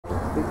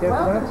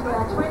Welcome to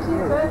our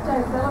 20th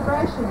birthday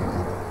celebrations.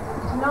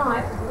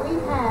 Tonight we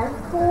have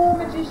 4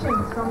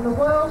 magicians from the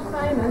world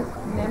famous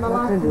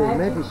Nemarluk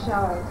magic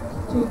show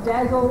to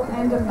dazzle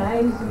and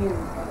amaze you.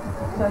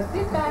 So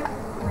sit back,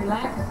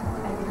 relax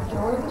and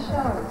enjoy the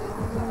show.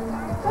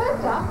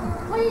 First up,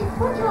 please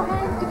put your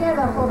hands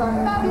together for the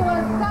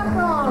fabulous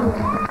Saffron.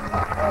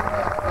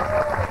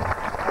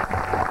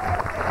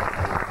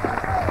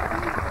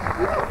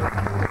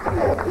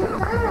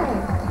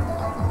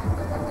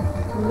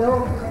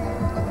 Look,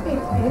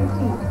 it's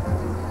empty.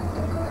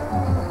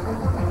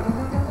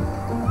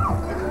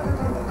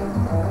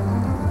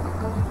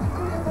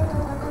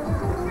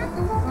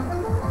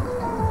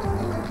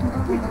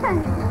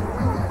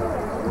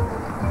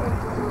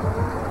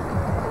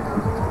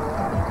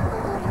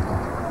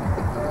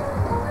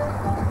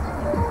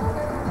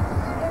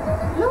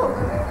 Look,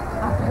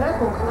 a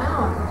purple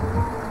flower.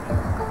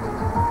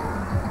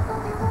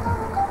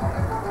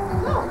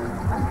 Look,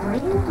 a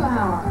green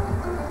flower.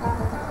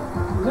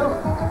 Look,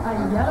 a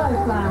yellow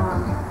flower.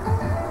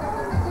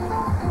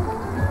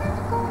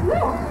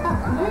 Look, a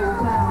blue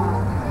flower.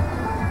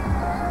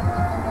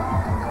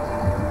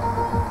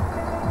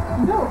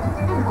 Look,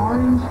 an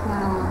orange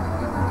flower.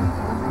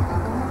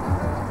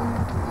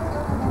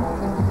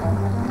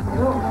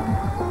 Look,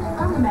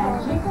 a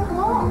magic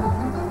clock.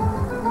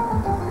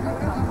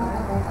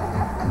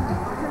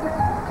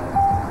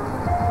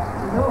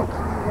 Look,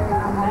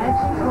 a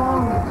magic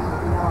wand.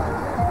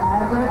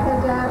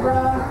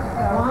 Abracadabra.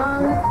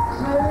 1,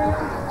 2,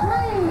 3.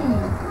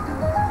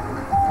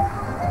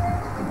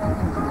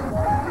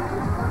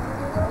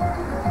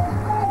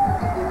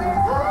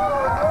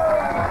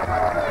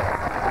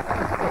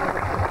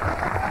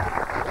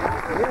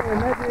 Yeah,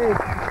 magic.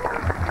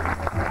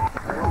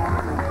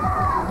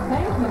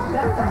 Thank you,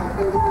 Stefan.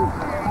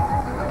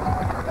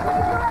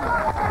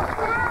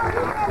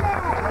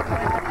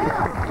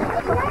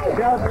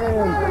 Job,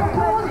 man.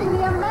 Applause to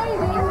the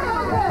amazing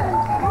concert.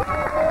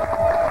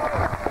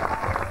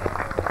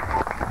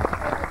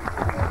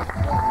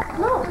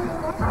 Look,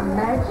 a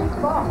magic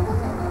box.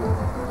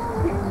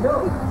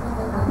 Look,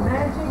 a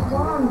magic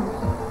wand.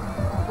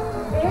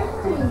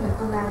 Empty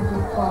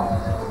magic box.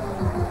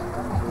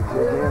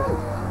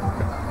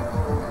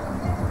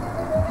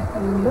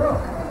 Look,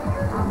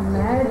 a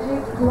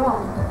magic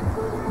clock.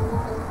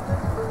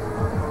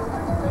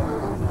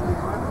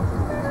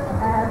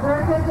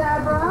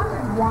 Abracadabra,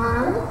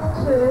 1,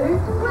 2,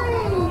 3.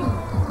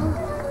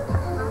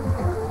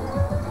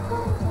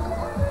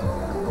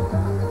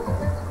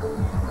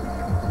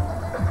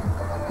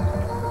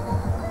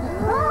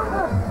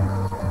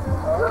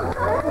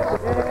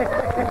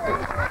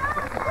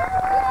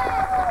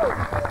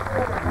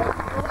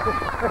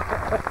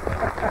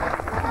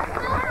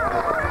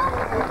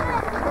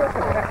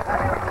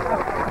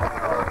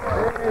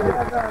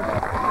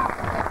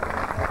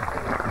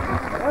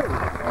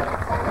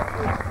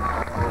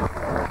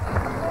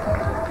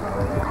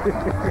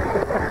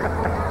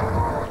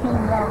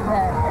 Love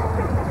that.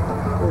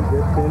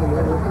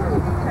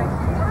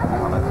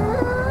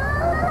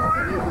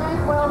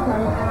 Please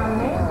welcome our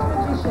next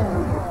magician,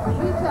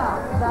 Peter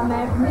the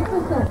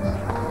Magnificent.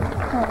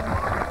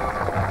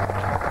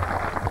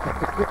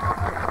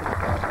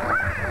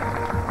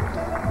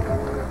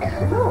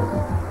 Look,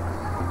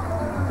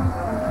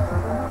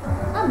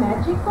 a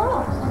magic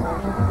box.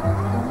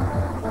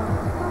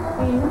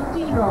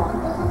 Empty box.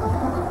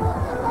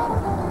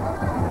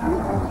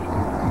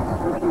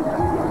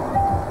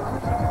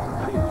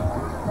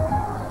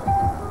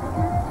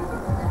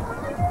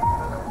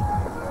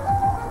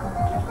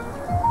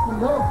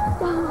 Look,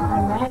 a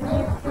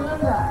magic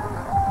cylinder.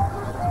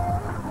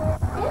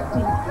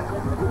 Empty.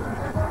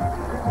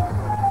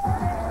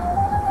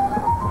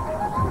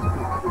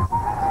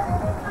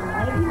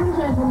 Ladies and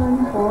gentlemen,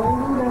 boys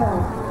and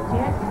girls,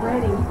 get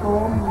ready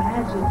for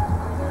magic.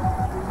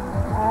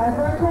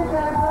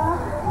 Abracadabra,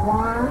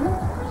 1,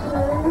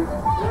 2,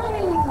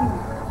 3.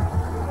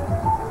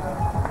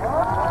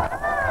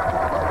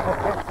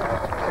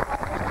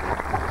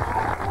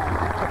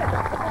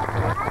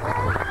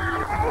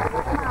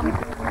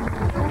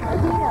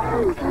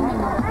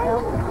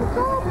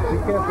 Be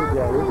careful,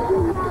 Jerry.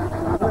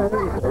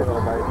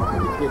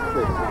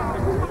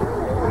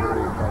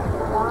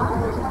 Last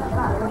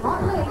but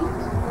not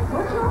least,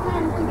 put your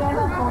hands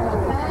together for the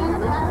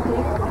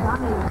fantastic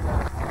bunny.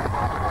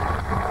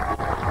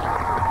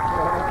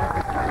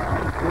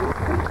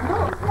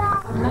 Look,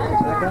 a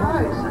magic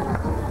boat.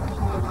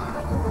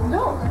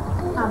 Look,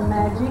 a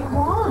magic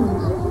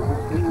wand.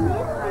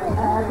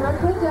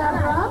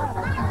 Abracadabra.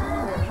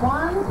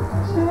 1,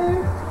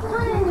 2,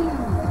 3.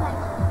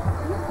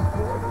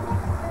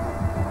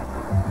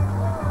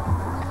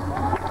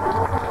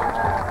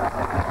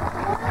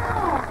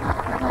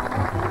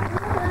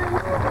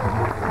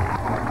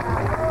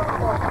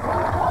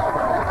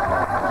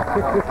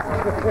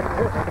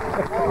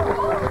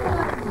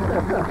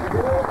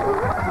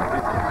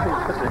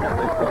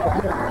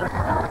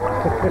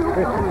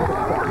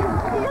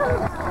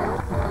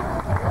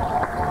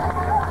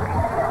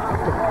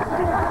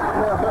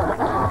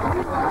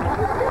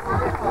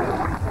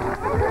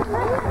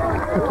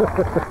 Thank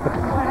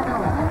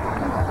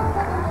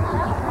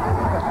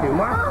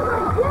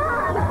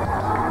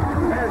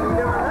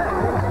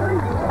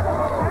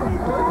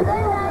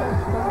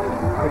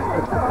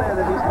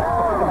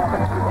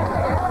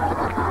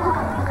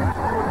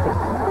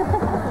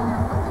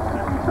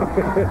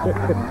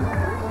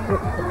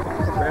you.